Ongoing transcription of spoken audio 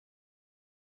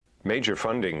Major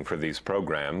funding for these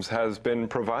programs has been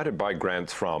provided by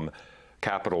grants from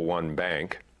Capital One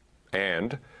Bank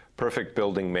and Perfect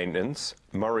Building Maintenance,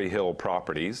 Murray Hill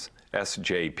Properties,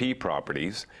 SJP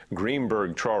Properties,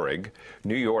 Greenberg Traurig,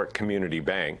 New York Community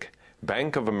Bank,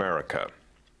 Bank of America.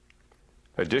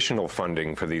 Additional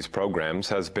funding for these programs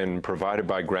has been provided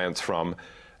by grants from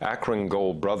Akron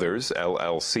Gold Brothers,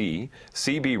 LLC,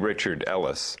 C.B. Richard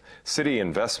Ellis, City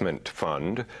Investment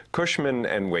Fund,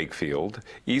 Cushman & Wakefield,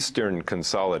 Eastern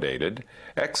Consolidated,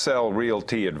 XL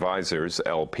Realty Advisors,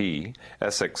 LP,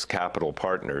 Essex Capital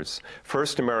Partners,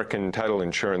 First American Title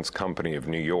Insurance Company of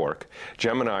New York,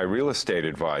 Gemini Real Estate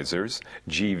Advisors,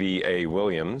 GVA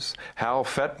Williams, Hal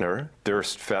Fettner,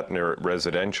 Durst Fettner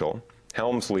Residential,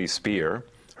 Helmsley Spear,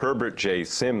 Herbert J.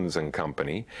 Sims and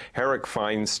Company, Herrick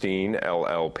Feinstein,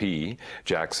 LLP,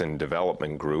 Jackson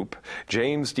Development Group,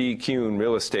 James D. Kuhn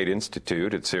Real Estate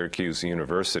Institute at Syracuse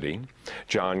University,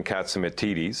 John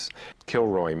Katzimatidis,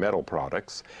 Kilroy Metal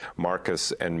Products,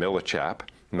 Marcus and Millichap,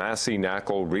 Massey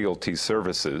Knackle Realty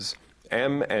Services,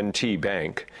 M&T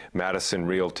Bank, Madison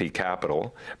Realty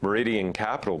Capital, Meridian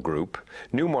Capital Group,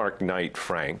 Newmark Knight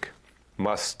Frank,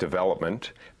 Muss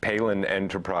Development, Palin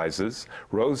Enterprises,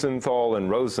 Rosenthal and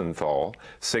Rosenthal,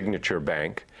 Signature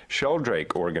Bank,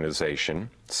 Sheldrake Organization,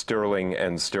 Sterling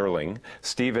and Sterling,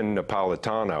 Stephen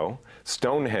Napolitano,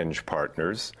 Stonehenge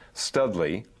Partners,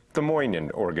 Studley, the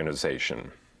Moynihan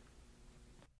Organization.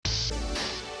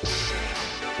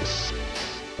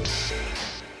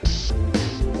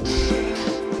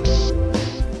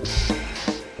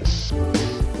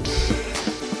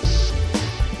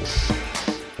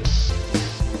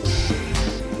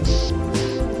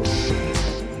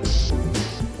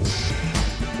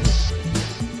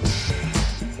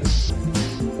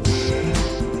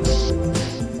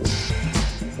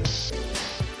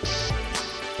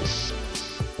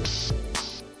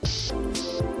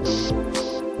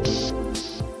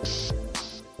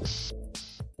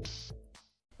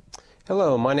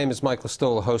 Hello, my name is Michael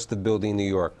Stoll, host of Building New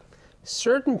York.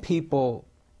 Certain people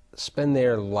spend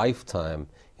their lifetime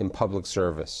in public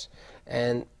service,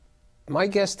 and my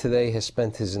guest today has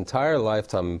spent his entire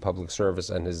lifetime in public service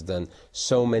and has done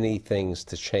so many things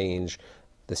to change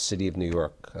the city of New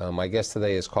York. My guest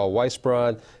today is Carl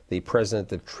Weisbrod, the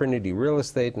president of Trinity Real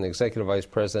Estate and executive vice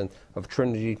president of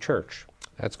Trinity Church.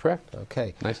 That's correct.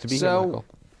 Okay. Nice to be here, Michael.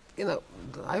 You know,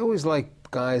 I always like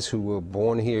guys who were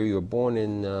born here. You were born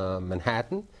in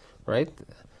Manhattan, right?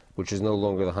 Which is no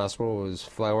longer the hospital. It was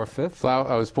Flower Fifth.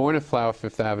 I was born at Flower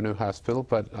Fifth Avenue Hospital,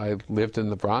 but I lived in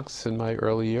the Bronx in my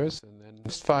early years. And then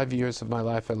just 5 years of my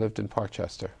life I lived in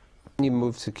Parkchester. You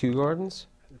moved to Kew Gardens?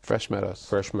 Fresh Meadows.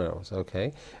 Fresh Meadows,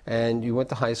 okay. And you went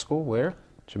to high school where?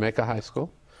 Jamaica High School.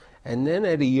 And then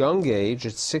at a young age,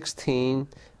 at 16,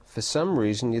 for some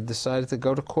reason, you decided to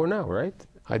go to Cornell, right?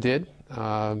 I did.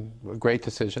 A great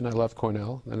decision. I loved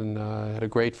Cornell, and had a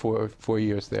great four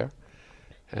years there.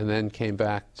 And then came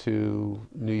back to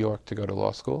New York to go to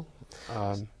law school.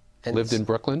 Lived in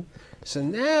Brooklyn. So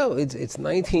now it's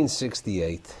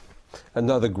 1968,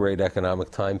 another great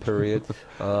economic time period.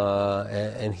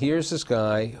 And here's this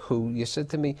guy who, you said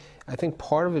to me, I think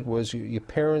part of it was your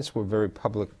parents were very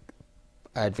public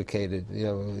advocated, you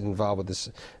know, involved with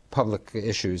this public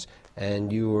issues,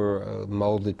 and you were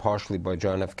molded partially by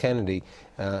John F. Kennedy,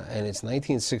 and it's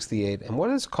 1968. And what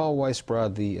does Carl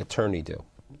Weisbrod, the attorney, do?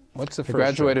 What's the first I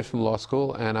graduated from law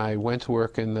school, and I went to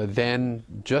work in the then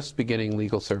just beginning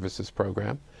legal services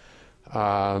program,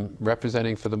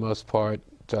 representing for the most part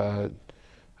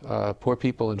poor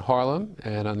people in Harlem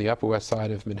and on the Upper West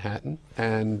Side of Manhattan.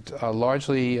 And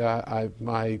largely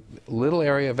my little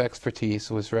area of expertise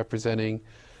was representing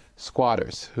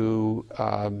squatters who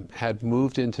had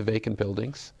moved into vacant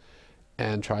buildings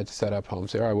and tried to set up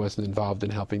homes there. I wasn't involved in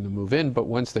helping them move in, but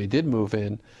once they did move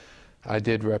in, I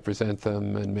did represent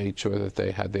them and made sure that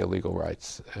they had their legal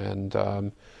rights. And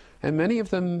many of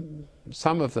them,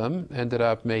 some of them, ended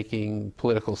up making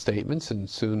political statements and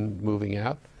soon moving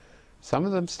out. Some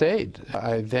of them stayed.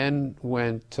 I then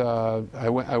went, I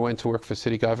went to work for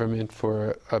city government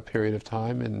for a period of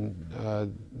time in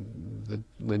the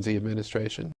Lindsay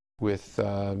administration with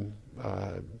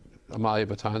Amalia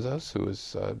Batanzos, who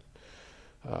was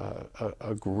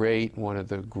one of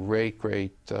the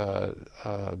great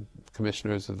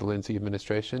commissioners of the Lindsay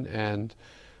administration, and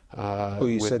who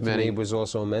you said to me was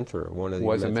also a mentor.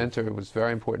 Was a mentor. Was a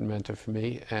very important mentor for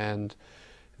me, and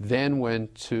then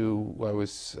went to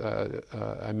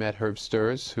I met Herb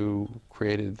Sturz, who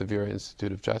created the Vera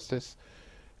Institute of Justice,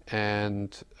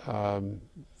 and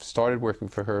started working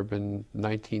for Herb in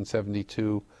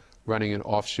 1972, running an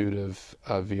offshoot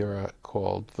of Vera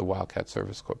called the Wildcat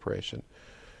Service Corporation,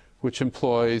 which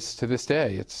employs, to this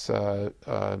day, it's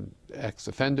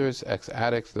ex-offenders,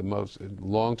 ex-addicts, the most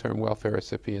long-term welfare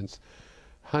recipients.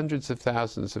 Hundreds of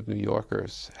thousands of New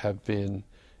Yorkers have been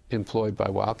employed by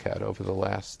Wildcat over the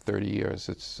last 30 years.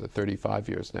 It's 35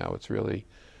 years now. It's really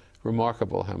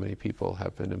remarkable how many people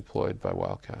have been employed by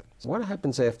Wildcat. What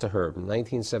happens after Herb?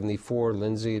 1974,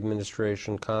 Lindsay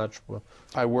administration, Koch?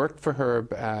 I worked for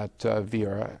Herb at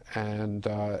Vera and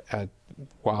at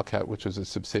Wildcat, which was a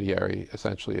subsidiary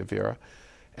essentially of Vera.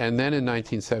 And then in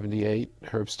 1978,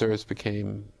 Herb Sturz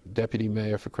became deputy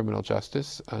mayor for criminal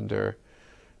justice under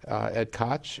Ed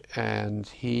Koch, and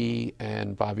he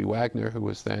and Bobby Wagner, who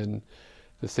was then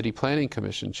the City Planning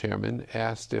Commission chairman,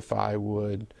 asked if I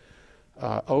would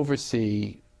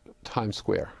oversee Times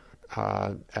Square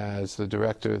as the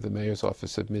director of the Mayor's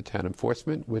Office of Midtown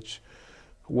Enforcement, which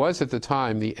was at the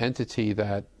time the entity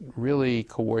that really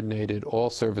coordinated all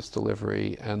service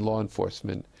delivery and law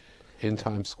enforcement in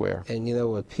Times Square. And you know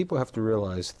what people have to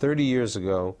realize, 30 years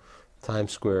ago,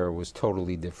 Times Square was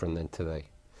totally different than today.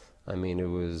 I mean, it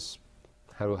was,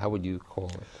 how would you call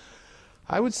it?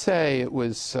 I would say it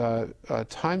was,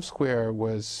 Times Square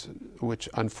was, which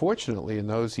unfortunately in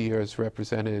those years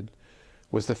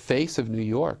was the face of New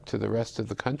York to the rest of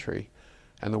the country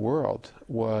and the world,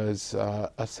 was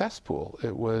a cesspool.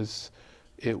 It was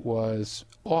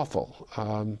awful.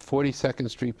 42nd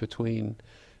Street between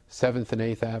 7th and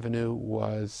 8th Avenue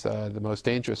was the most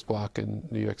dangerous block in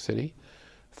New York City.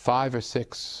 5 or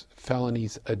 6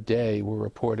 felonies a day were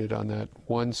reported on that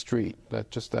one street,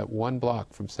 just that one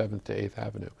block from 7th to 8th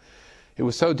Avenue. It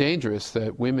was so dangerous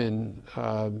that women,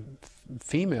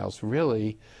 females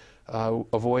really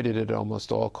avoided it at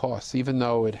almost all costs, even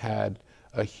though it had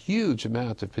a huge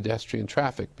amount of pedestrian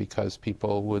traffic because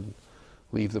people would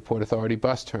leave the Port Authority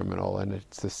bus terminal, and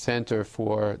it's the center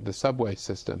for the subway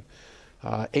system.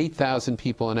 8,000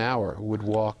 people an hour would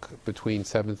walk between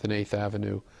 7th and 8th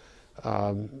Avenue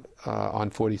on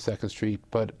 42nd Street,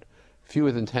 but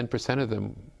fewer than 10% of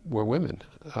them were women.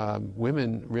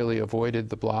 Women really avoided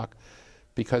the block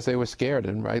because they were scared,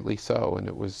 and rightly so, and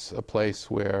it was a place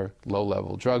where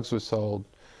low-level drugs were sold.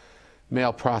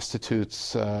 Male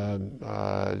prostitutes,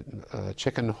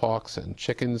 chicken hawks and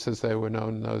chickens, as they were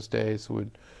known in those days,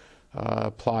 would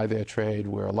ply their trade,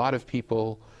 where a lot of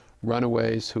people,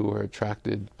 runaways who were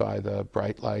attracted by the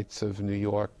bright lights of New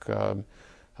York,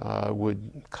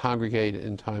 would congregate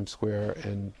in Times Square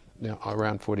and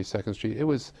around 42nd Street. It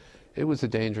was a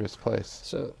dangerous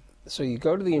place. So you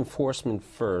go to the enforcement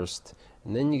first,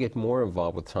 and then you get more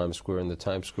involved with Times Square and the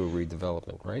Times Square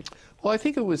redevelopment, right? Well, I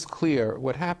think it was clear.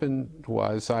 What happened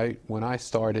was, when I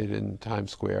started in Times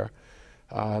Square,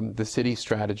 the city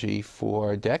strategy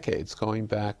for decades, going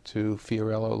back to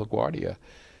Fiorello LaGuardia,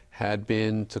 had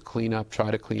been to try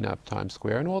to clean up Times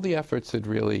Square, and all the efforts had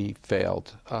really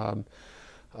failed. At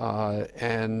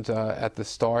the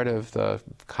start of the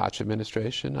Koch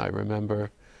administration, I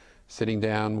remember sitting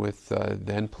down with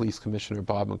then Police Commissioner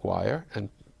Bob McGuire, and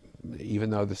even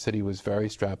though the city was very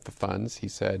strapped for funds, he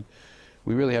said,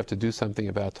 we really have to do something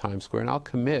about Times Square, and I'll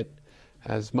commit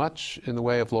as much in the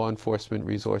way of law enforcement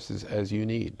resources as you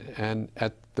need. And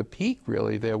at the peak,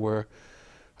 really, there were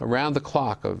around the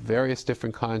clock of various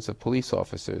different kinds of police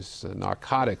officers,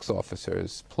 narcotics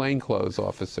officers, plainclothes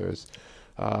officers,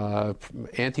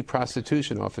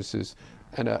 anti-prostitution officers,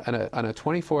 and on a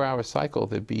 24-hour cycle,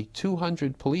 there'd be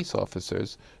 200 police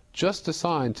officers just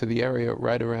assigned to the area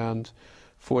right around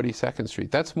 42nd Street.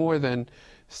 That's more than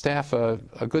staff a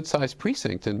good-sized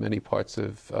precinct in many parts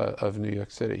of New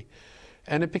York City.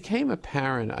 And it became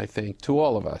apparent, I think, to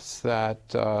all of us that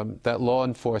that law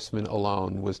enforcement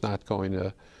alone was not going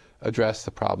to address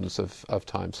the problems of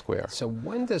Times Square. So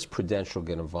when does Prudential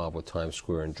get involved with Times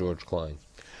Square and George Klein?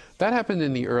 That happened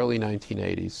in the early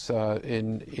 1980s.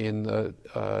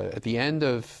 At the end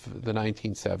of the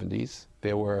 1970s,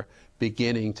 there were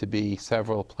beginning to be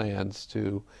several plans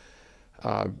to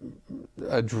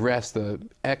address the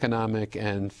economic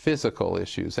and physical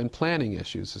issues and planning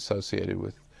issues associated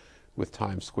with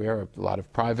Times Square. A lot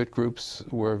of private groups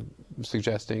were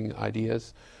suggesting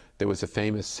ideas. There was a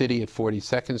famous city at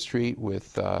 42nd Street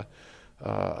with a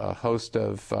host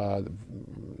of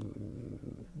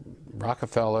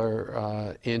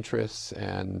Rockefeller interests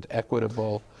and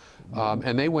Equitable.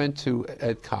 And they went to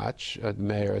Ed Koch,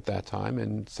 mayor at that time,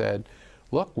 and said,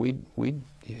 look,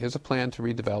 here's a plan to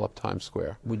redevelop Times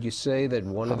Square. Would you say that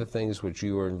one of the things which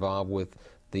you were involved with,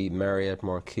 the Marriott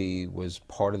Marquis, was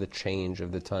part of the change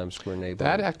of the Times Square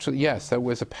neighborhood? That actually, yes, that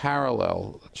was a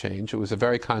parallel change. It was a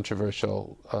very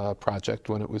controversial project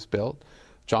when it was built.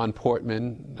 John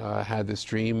Portman had this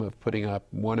dream of putting up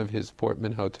one of his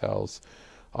Portman hotels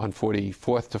on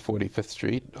 44th to 45th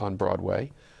Street on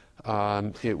Broadway.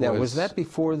 Was that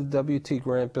before the W.T.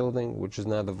 Grant building, which is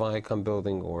now the Viacom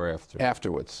building, or after?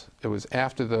 Afterwards. It was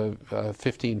after the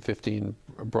 1515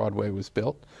 Broadway was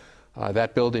built.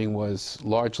 That building was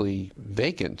largely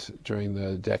vacant during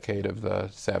the decade of the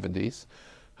 70s.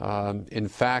 In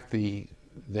fact, the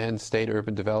then State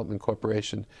Urban Development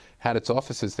Corporation had its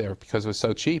offices there because it was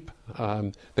so cheap.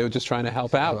 They were just trying to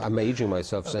help out. I'm aging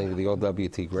myself saying the old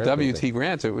W.T. Grant. W.T.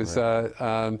 Grant. It was.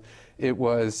 Right. It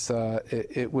was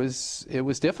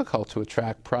difficult to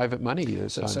attract private money to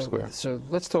Times Square. So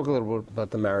let's talk a little bit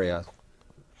about the Marriott.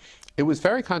 It was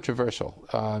very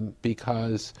controversial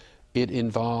because it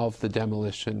involved the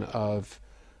demolition of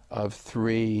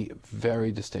 3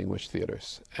 very distinguished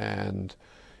theaters. And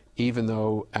even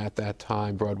though at that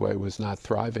time Broadway was not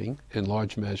thriving in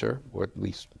large measure, or at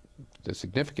least a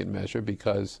significant measure,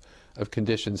 because of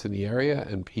conditions in the area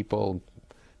and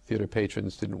theater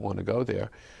patrons didn't want to go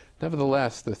there,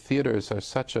 nevertheless, the theaters are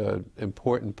such an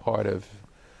important part of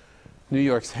New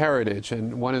York's heritage,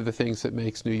 and one of the things that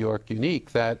makes New York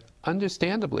unique, that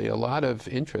understandably a lot of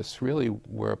interests really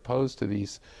were opposed to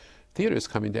these theaters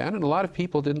coming down, and a lot of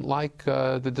people didn't like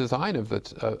the design of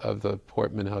the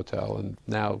Portman Hotel, and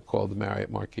now called the Marriott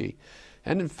Marquis.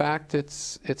 And in fact,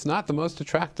 it's not the most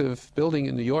attractive building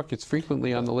in New York. It's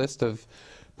frequently on the list of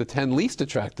the 10 least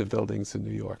attractive buildings in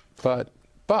New York. But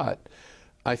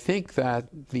I think that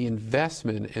the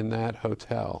investment in that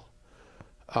hotel,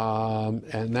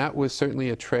 and that was certainly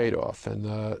a trade-off, and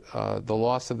the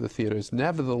loss of the theaters,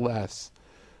 nevertheless,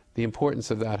 the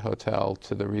importance of that hotel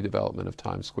to the redevelopment of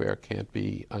Times Square can't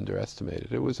be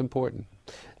underestimated. It was important.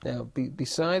 Now,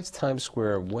 besides Times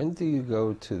Square, when do you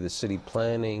go to the city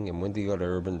planning, and when do you go to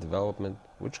urban development?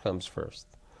 Which comes first?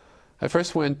 I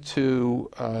first went to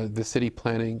the City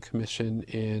Planning Commission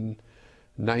in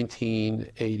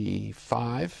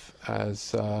 1985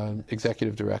 as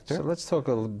executive director. So let's talk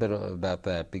a little bit about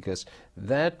that, because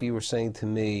that, you were saying to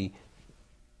me,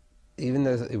 even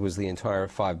though it was the entire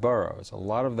 5 boroughs, a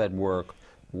lot of that work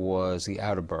was the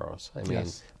outer boroughs. I mean,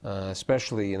 yes.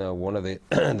 Especially, one of the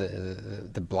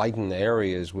the blighted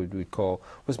areas we call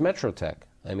was Metrotech.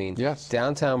 I mean, yes.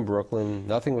 Downtown Brooklyn,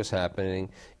 nothing was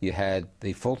happening. You had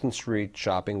the Fulton Street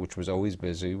shopping, which was always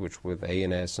busy, which with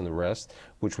A&S and the rest,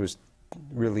 which was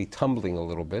really tumbling a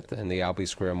little bit, and the Albee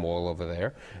Square Mall over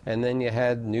there. And then you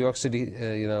had New York City,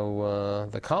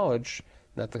 the college,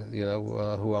 not the,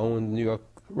 who owned New York.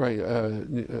 Right,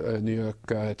 New York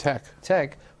Tech.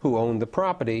 Tech, who owned the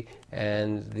property,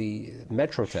 and the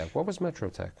Metrotech. What was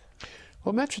Metrotech?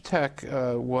 Well,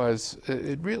 Metrotech was,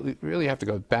 it really have to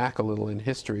go back a little in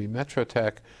history.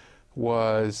 Metrotech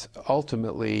was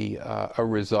ultimately a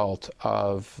result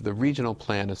of the Regional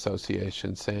Plan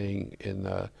Association saying in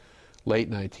the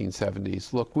late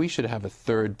 1970s, look, we should have a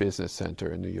 3rd business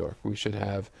center in New York. We should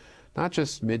have not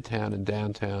just Midtown and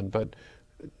downtown, but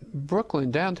Brooklyn,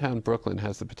 downtown Brooklyn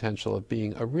has the potential of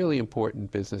being a really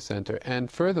important business center. And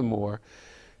furthermore,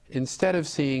 instead of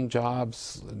seeing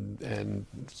jobs and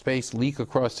space leak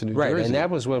across to New Jersey. Right, and that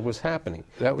was what was happening.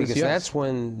 Because that's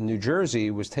when New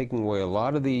Jersey was taking away a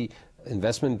lot of the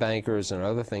investment bankers and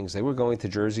other things. They were going to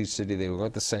Jersey City, they were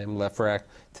going to Sam Lefrak,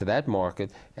 to that market,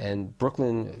 and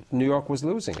Brooklyn, New York was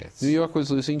losing it. New York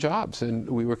was losing jobs, and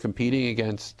we were competing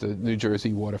against the New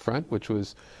Jersey waterfront, which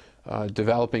was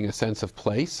developing a sense of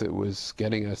place. It was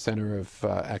getting a center of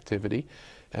activity,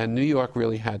 and New York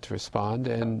really had to respond,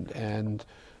 and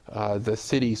the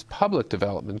city's public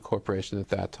development corporation at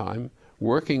that time,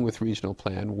 working with Regional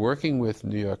Plan, working with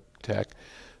New York Tech,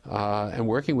 and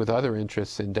working with other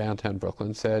interests in downtown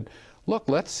Brooklyn, said, look,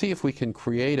 let's see if we can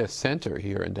create a center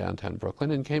here in downtown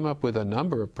Brooklyn, and came up with a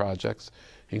number of projects,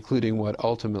 including what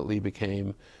ultimately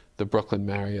became the Brooklyn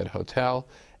Marriott Hotel,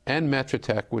 and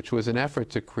Metrotech, which was an effort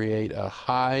to create a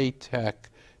high-tech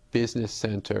business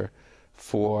center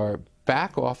for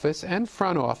back office and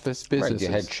front office businesses. Right,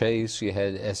 you had Chase, you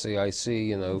had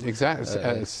SAIC, Exactly,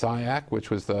 SIAC,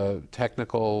 which was the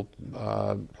technical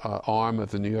arm of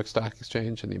the New York Stock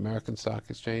Exchange and the American Stock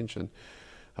Exchange, and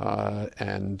One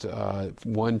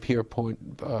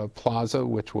Pierpoint Plaza,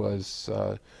 which was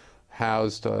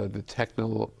housed the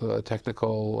technical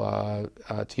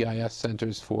TIS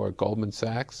centers for Goldman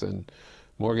Sachs and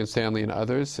Morgan Stanley and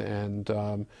others, and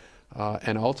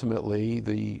ultimately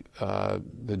the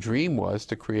dream was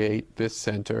to create this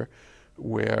center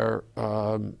where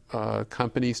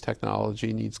companies'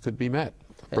 technology needs could be met.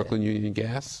 Brooklyn Union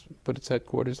Gas put its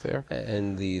headquarters there.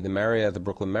 And the Marriott, the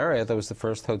Brooklyn Marriott, that was the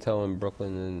first hotel in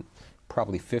Brooklyn in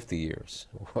probably 50 years.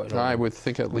 I would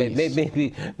think at least.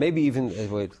 Maybe even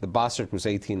the Bossert was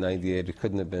 1898. It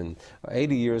couldn't have been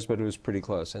 80 years, but it was pretty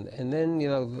close. And then, you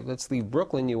know, let's leave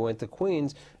Brooklyn. You went to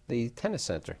Queens. The tennis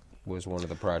center was one of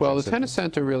the projects. Well, the tennis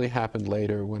center really happened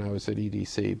later when I was at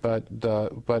EDC.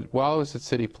 But while I was at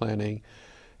city planning,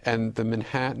 and the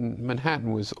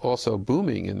Manhattan was also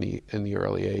booming in the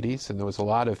early 80s, and there was a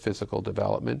lot of physical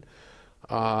development.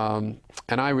 And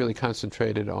I really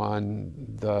concentrated on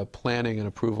the planning and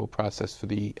approval process for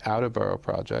the outer borough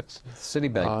projects.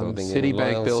 Citibank building.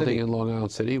 Citibank building in Long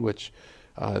Island City, which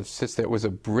sits there, was a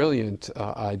brilliant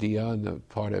idea on the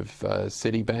part of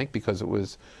Citibank, because it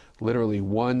was literally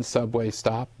one subway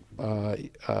stop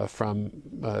from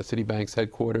Citibank's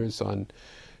headquarters on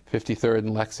 53rd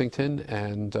and Lexington,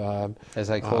 and as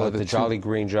I call it, the Jolly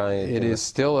Green Giant. It is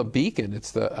still a beacon.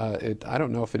 It's the I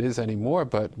don't know if it is anymore,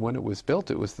 but when it was built,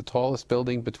 it was the tallest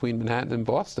building between Manhattan and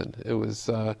Boston. It was,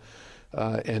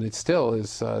 and it still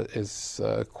is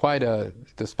quite a.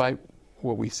 Despite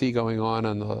what we see going on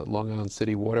the Long Island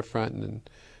City waterfront and in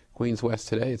Queens West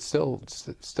today, it's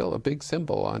still a big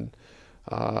symbol on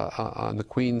the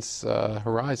Queens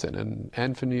horizon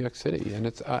and for New York City,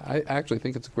 and I actually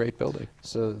think it's a great building.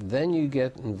 So then you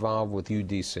get involved with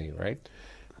UDC, right?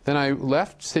 Then I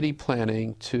left city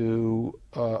planning to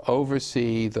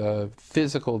oversee the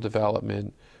physical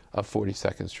development of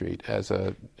 42nd Street as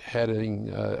heading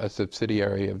a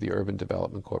subsidiary of the Urban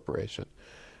Development Corporation,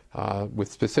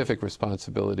 with specific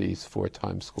responsibilities for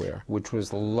Times Square, which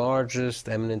was the largest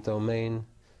eminent domain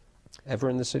ever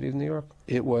in the city of New York?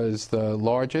 It was the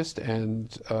largest,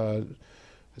 and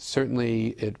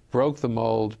certainly it broke the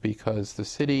mold because the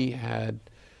city had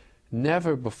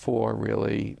never before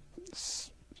really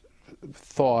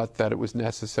thought that it was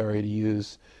necessary to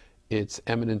use its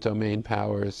eminent domain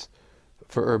powers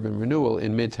for urban renewal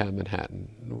in Midtown Manhattan.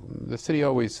 The city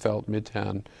always felt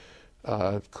Midtown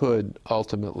could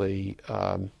ultimately,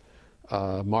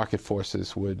 market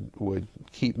forces would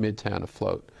keep Midtown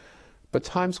afloat. But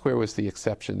Times Square was the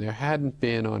exception. There hadn't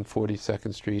been on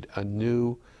 42nd Street a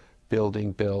new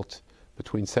building built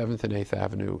between 7th and 8th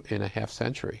Avenue in a half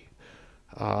century.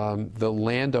 The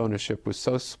land ownership was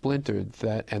so splintered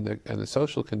and the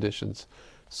social conditions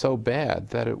so bad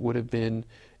that it would have been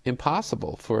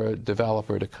impossible for a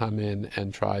developer to come in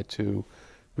and try to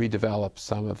redevelop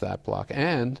some of that block.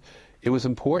 And it was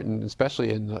important,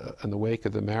 especially in the wake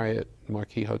of the Marriott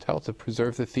Marquis Hotel, to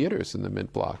preserve the theaters in the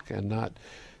mid-block and not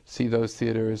see those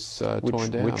theaters torn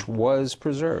down. Which was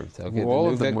preserved. Okay, all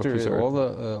of them were preserved.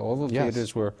 All the Yes.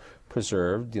 theaters were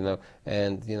preserved, you know.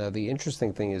 And, you know, the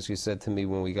interesting thing is, you said to me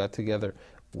when we got together,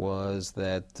 was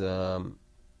that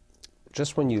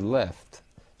just when you left,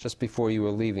 just before you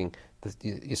were leaving,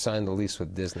 you signed the lease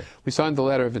with Disney. We signed the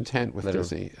letter of intent with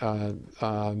Disney.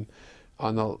 On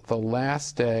the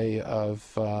last day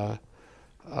of the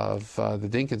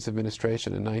Dinkins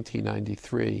administration in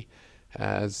 1993,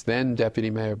 as then Deputy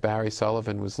Mayor Barry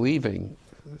Sullivan was leaving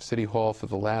City Hall for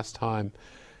the last time,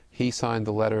 he signed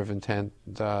the letter of intent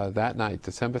that night,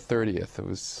 December 30th. It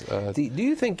was. Do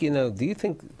you think, you know? Do you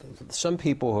think some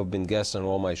people who have been guests on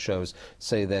all my shows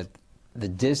say that the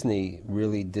Disney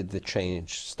really did the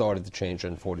change, started the change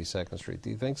on 42nd Street? Do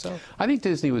you think so? I think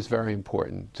Disney was very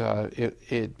important.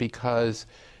 Because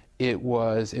it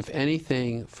was, if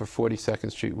anything, for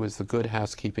 42nd Street was the good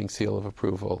housekeeping seal of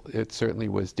approval. It certainly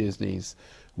was Disney's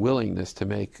willingness to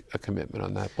make a commitment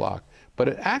on that block. But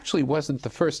it actually wasn't the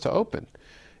first to open.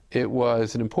 It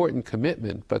was an important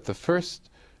commitment, but the first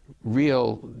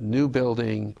real new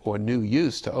building or new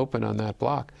use to open on that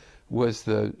block was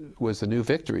the new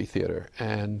Victory Theater.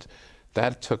 And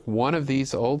that took one of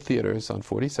these old theaters on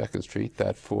 42nd Street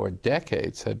that for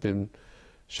decades had been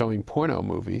showing porno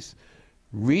movies,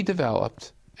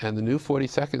 redeveloped, and the new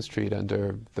 42nd Street,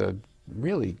 under the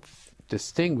really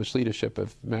distinguished leadership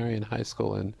of Marion High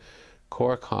School and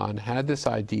Cora Khan, had this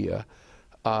idea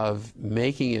of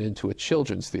making it into a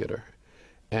children's theater.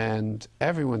 And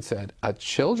everyone said, a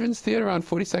children's theater on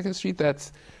 42nd Street?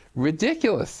 That's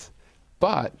ridiculous.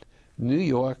 But New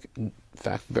York, in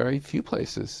fact, very few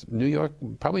places, New York,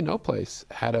 probably no place,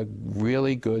 had a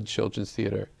really good children's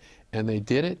theater. And they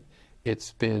did it.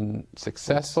 It's been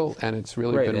successful, and it's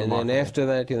really been remarkable. And then after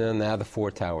that, you know, now the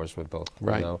four towers were built.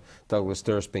 Right. You know, Douglas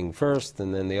Durst being first,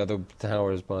 and then the other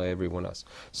towers by everyone else.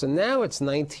 So now it's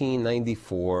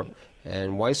 1994,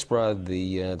 And Weisbrod,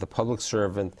 the public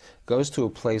servant, goes to a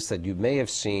place that you may have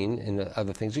seen in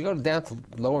other things. You go down to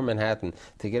Lower Manhattan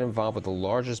to get involved with the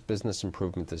largest business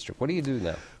improvement district. What do you do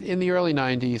now? In the early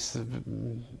 90s,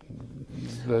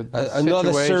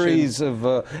 another series of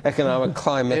economic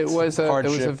climate it was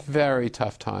hardship. a very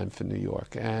tough time for New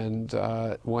York. And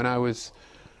when I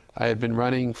had been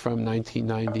running from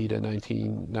 1990 to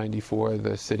 1994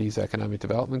 the city's Economic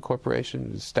Development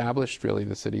Corporation, established really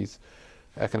the city's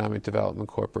Economic Development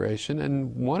Corporation,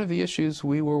 and one of the issues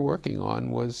we were working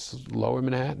on was Lower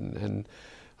Manhattan.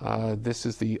 And this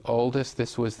is the oldest,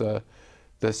 this was the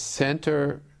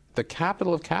center, the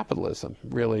capital of capitalism,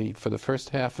 really, for the first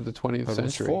half of the 20th century. It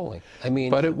was falling. I mean,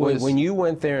 but it was, when you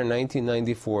went there in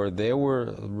 1994, there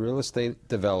were real estate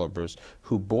developers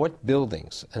who bought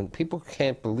buildings, and people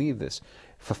can't believe this,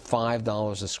 for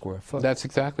 $5 a square foot. That's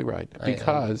exactly right,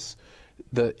 because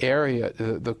the area,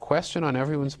 the question on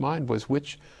everyone's mind was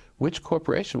which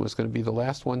corporation was going to be the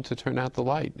last one to turn out the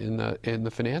light in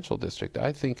the financial district.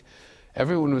 I think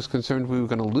everyone was concerned we were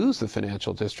going to lose the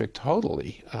financial district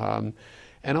totally.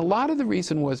 And a lot of the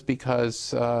reason was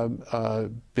because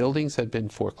buildings had been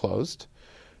foreclosed.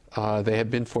 They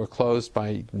had been foreclosed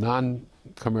by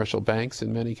non-commercial banks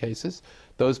in many cases.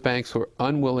 Those banks were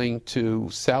unwilling to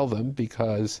sell them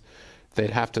because they'd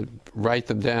have to write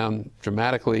them down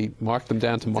dramatically, mark them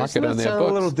down to market on their books. Doesn't it sound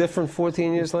a little different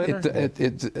 14 years later?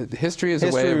 History is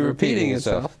a way of repeating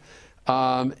itself.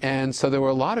 And so there were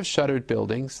a lot of shuttered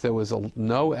buildings. There was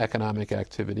no economic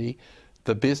activity.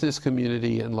 The business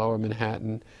community in Lower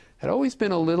Manhattan had always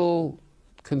been a little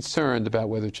concerned about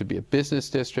whether it should be a business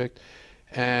district.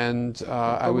 And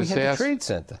I was asked. We had the Trade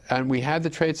Center. And we had the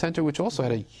Trade Center, which also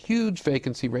had a huge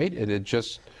vacancy rate. It had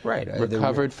just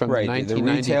recovered from the 1993 The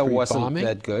retail wasn't bombing.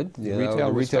 that good. The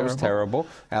retail was terrible.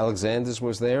 Alexander's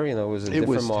was there. You know, it was a different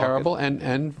market. It was terrible.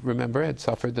 And remember, it had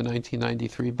suffered the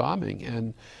 1993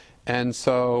 bombing. And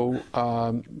so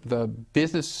the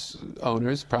business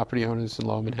owners, property owners in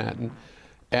Lower Manhattan,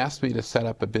 asked me to set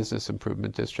up a business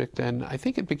improvement district. And I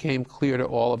think it became clear to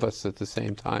all of us at the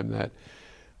same time that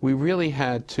we really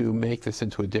had to make this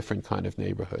into a different kind of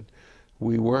neighborhood.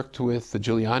 We worked with the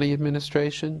Giuliani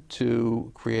administration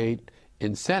to create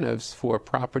incentives for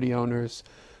property owners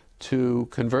to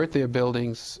convert their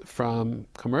buildings from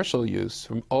commercial use,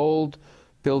 from old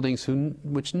buildings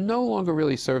which no longer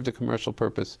really served a commercial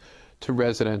purpose, to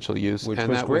residential use, which and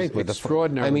was that great. was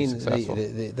extraordinarily successful.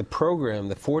 The program,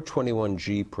 the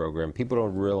 421G program, people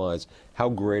don't realize how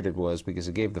great it was because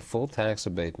it gave the full tax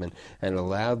abatement and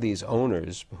allowed these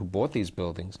owners who bought these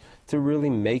buildings to really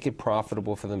make it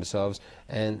profitable for themselves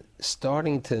and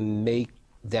starting to make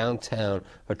downtown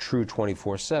a true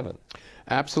 24/7.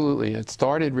 Absolutely. It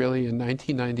started really in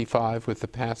 1995 with the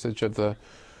passage of the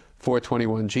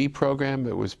 421G program.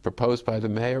 It was proposed by the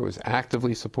mayor. It was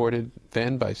actively supported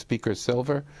then by Speaker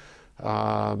Silver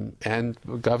and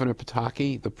Governor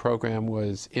Pataki. The program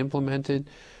was implemented.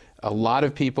 A lot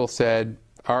of people said,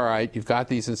 all right, you've got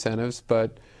these incentives,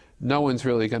 but no one's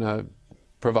really going to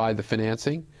provide the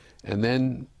financing. And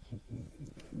then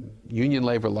Union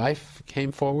Labor Life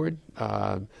came forward.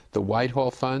 The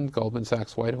Whitehall Fund, Goldman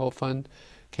Sachs Whitehall Fund,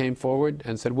 came forward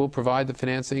and said, we'll provide the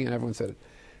financing. And everyone said,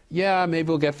 yeah, maybe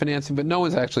we'll get financing, but no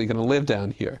one's actually going to live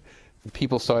down here.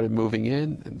 People started moving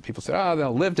in, and people said, oh,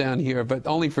 they'll live down here, but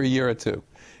only for a year or two.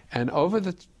 And over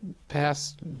the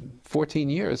past 14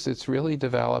 years, it's really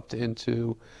developed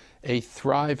into a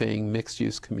thriving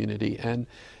mixed-use community. And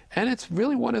it's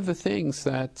really one of the things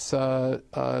that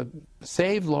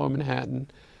saved Lower Manhattan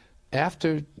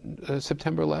after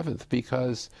September 11th,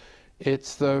 because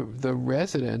it's the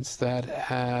residents that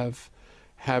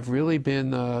have really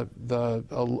been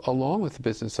along with the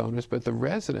business owners, but the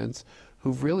residents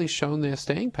who've really shown their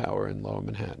staying power in Lower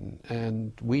Manhattan.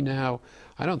 And we now,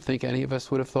 I don't think any of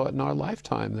us would have thought in our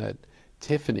lifetime that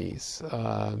Tiffany's,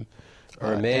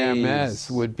 Hermes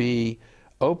would be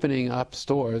opening up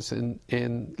stores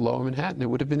in Lower Manhattan. It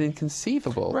would have been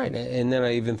inconceivable. Right, and then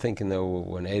I even think,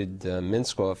 when Ed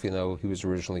Minskoff, he was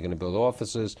originally going to build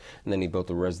offices, and then he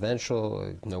built a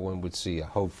residential. No one would see a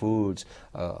Whole Foods,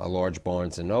 a large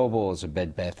Barnes & Noble, a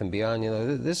Bed Bath &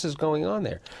 Beyond. This is going on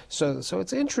there. So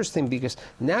it's interesting because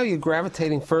now you're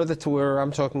gravitating further to where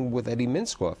I'm talking with Eddie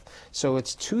Minskoff. So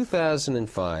it's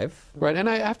 2005. Right, and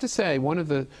I have to say, one of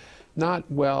the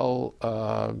not well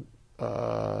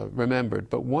remembered,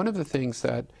 but one of the things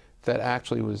that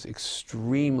actually was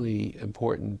extremely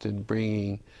important in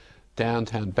bringing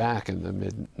downtown back in the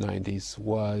mid-90s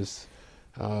was,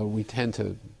 we tend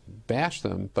to bash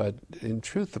them, but in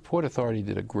truth, the Port Authority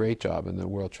did a great job in the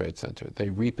World Trade Center. They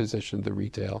repositioned the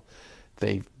retail.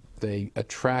 They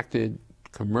attracted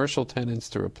commercial tenants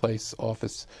to replace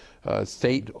office,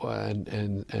 state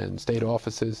and state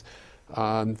offices.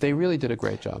 They really did a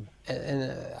great job.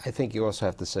 And I think you also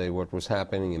have to say what was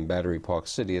happening in Battery Park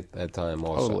City at that time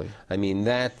also. Totally. I mean,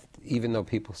 that, even though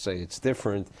people say it's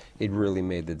different, it really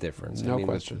made the difference. No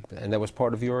question. And that was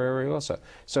part of your area also.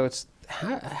 So it's,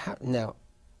 now,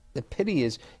 the pity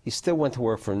is you still went to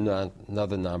work for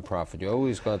another nonprofit. You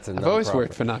always gone to nonprofit. I've always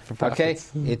worked for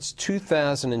not-for-profits. Okay, it's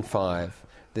 2005.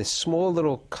 This small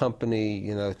little company,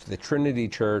 you know, the Trinity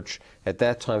Church, at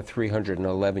that time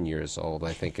 311 years old,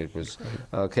 I think it was.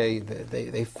 Okay,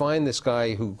 they find this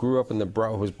guy who grew up in the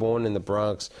Bronx, who was born in the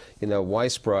Bronx, you know,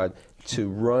 Weisbrod, to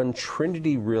run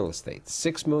Trinity Real Estate.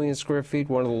 6 million square feet,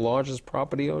 one of the largest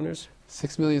property owners.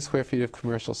 6 million square feet of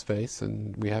commercial space,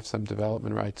 and we have some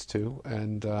development rights too.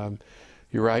 And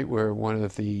you're right, we're one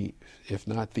of the, if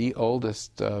not the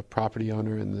oldest property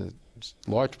owner in the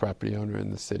large property owner in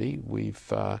the city. We've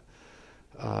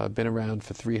been around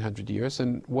for 300 years,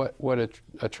 and what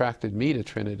attracted me to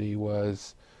Trinity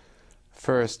was,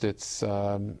 first, its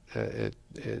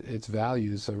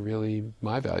values are really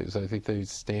my values. I think they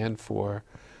stand for,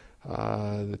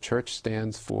 the church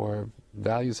stands for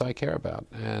values I care about.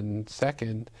 And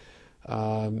second,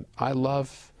 I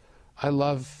love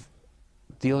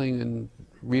dealing in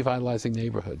revitalizing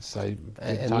neighborhoods.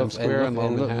 Times Square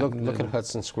and look at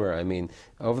Hudson Square. I mean,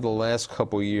 over the last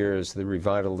couple of years, the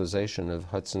revitalization of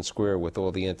Hudson Square with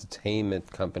all the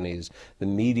entertainment companies, the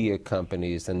media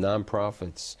companies, the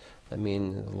nonprofits. I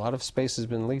mean, a lot of space has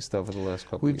been leased over the last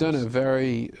couple of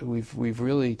years. We've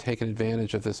really taken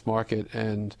advantage of this market,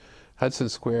 and Hudson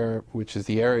Square, which is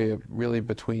the area really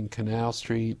between Canal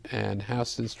Street and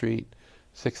Houston Street,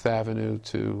 6th Avenue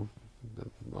to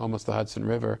almost the Hudson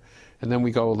River. And then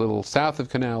we go a little south of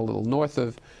Canal, a little north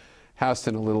of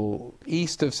Houston, a little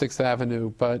east of 6th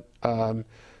Avenue. But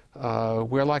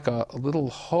we're like a little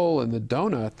hole in the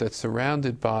donut that's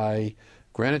surrounded by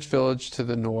Greenwich Village to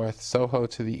the north, Soho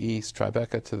to the east,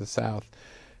 Tribeca to the south.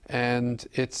 And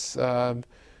it's,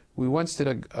 we once did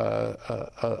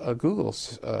a Google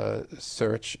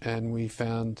search, and we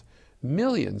found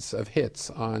millions of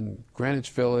hits on Greenwich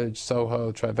Village,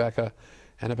 Soho, Tribeca,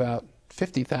 and about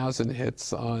 50,000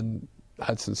 hits on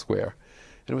Hudson Square.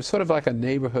 And it was sort of like a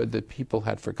neighborhood that people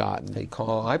had forgotten. Hey,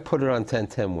 Carl, I put it on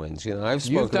 10-10 wins. You know, I've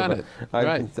spoken You've done about, it,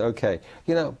 right. Okay.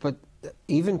 You know, but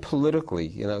even politically,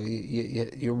 you know,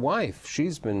 your wife,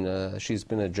 she's been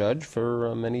a judge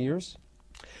for many years?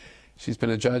 She's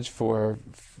been a judge for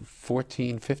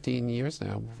 14, 15 years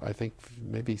now, I think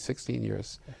maybe 16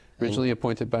 years. Originally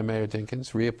appointed by Mayor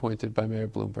Dinkins, reappointed by Mayor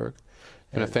Bloomberg.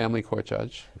 Been a family court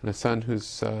judge, and a son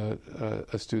who's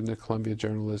a student at Columbia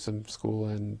Journalism School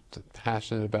and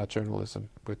passionate about journalism,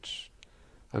 which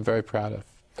I'm very proud of.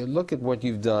 Look at what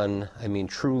you've done. I mean,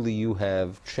 truly you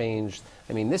have changed.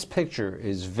 I mean, this picture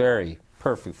is very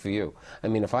perfect for you. I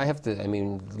mean, if I have to, I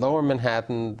mean, Lower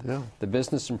Manhattan, Yeah. the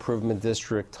Business Improvement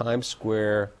District, Times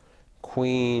Square,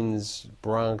 Queens,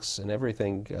 Bronx, and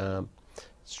everything,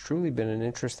 it's truly been an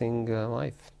interesting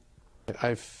life.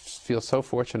 I feel so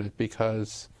fortunate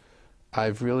because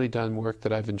I've really done work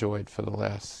that I've enjoyed for the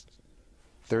last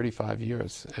 35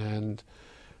 years. And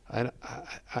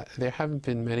there haven't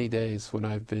been many days when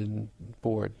I've been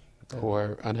bored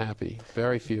or unhappy.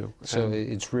 Very few. So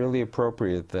it's really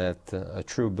appropriate that a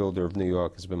true builder of New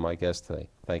York has been my guest today.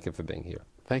 Thank you for being here.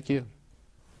 Thank you.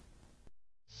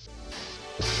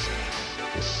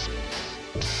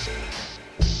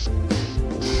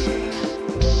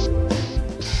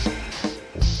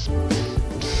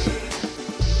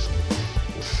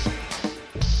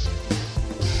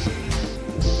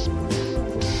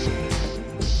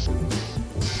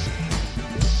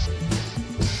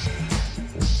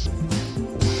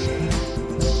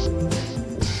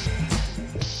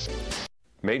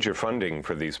 Major funding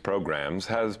for these programs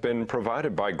has been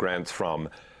provided by grants from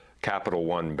Capital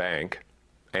One Bank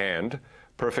and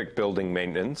Perfect Building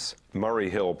Maintenance, Murray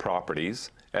Hill Properties,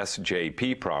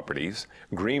 SJP Properties,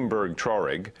 Greenberg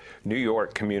Traurig, New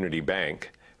York Community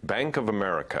Bank, Bank of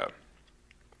America.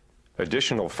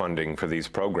 Additional funding for these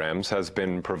programs has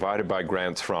been provided by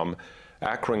grants from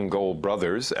Akron Gold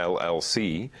Brothers,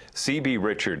 LLC, C.B.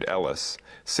 Richard Ellis,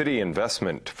 City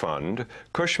Investment Fund,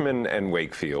 Cushman &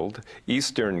 Wakefield,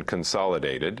 Eastern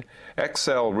Consolidated,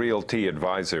 XL Realty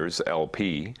Advisors,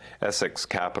 LP, Essex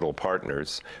Capital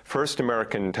Partners, First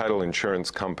American Title Insurance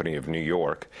Company of New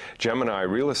York, Gemini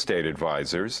Real Estate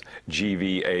Advisors,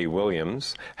 GVA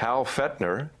Williams, Hal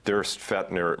Fettner, Durst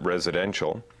Fettner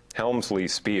Residential, Helmsley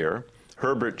Spear,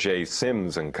 Herbert J.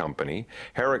 Sims and Company,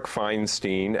 Herrick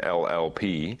Feinstein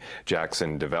LLP,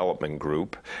 Jackson Development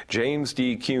Group, James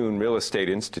D. Kuhn Real Estate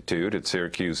Institute at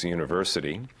Syracuse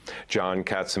University, John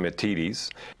Katzimatidis,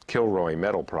 Kilroy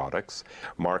Metal Products,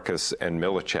 Marcus and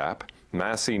Millichap,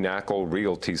 Massey Knackle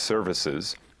Realty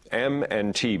Services,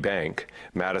 M&T Bank,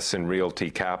 Madison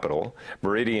Realty Capital,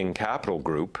 Meridian Capital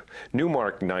Group,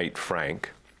 Newmark Knight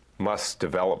Frank, Muss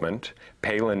Development,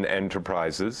 Palin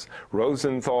Enterprises,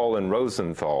 Rosenthal and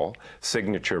Rosenthal,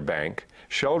 Signature Bank,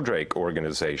 Sheldrake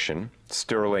Organization,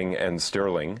 Sterling and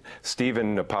Sterling,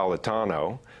 Stephen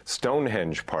Napolitano,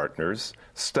 Stonehenge Partners,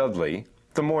 Studley,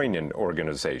 the Moynihan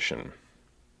Organization.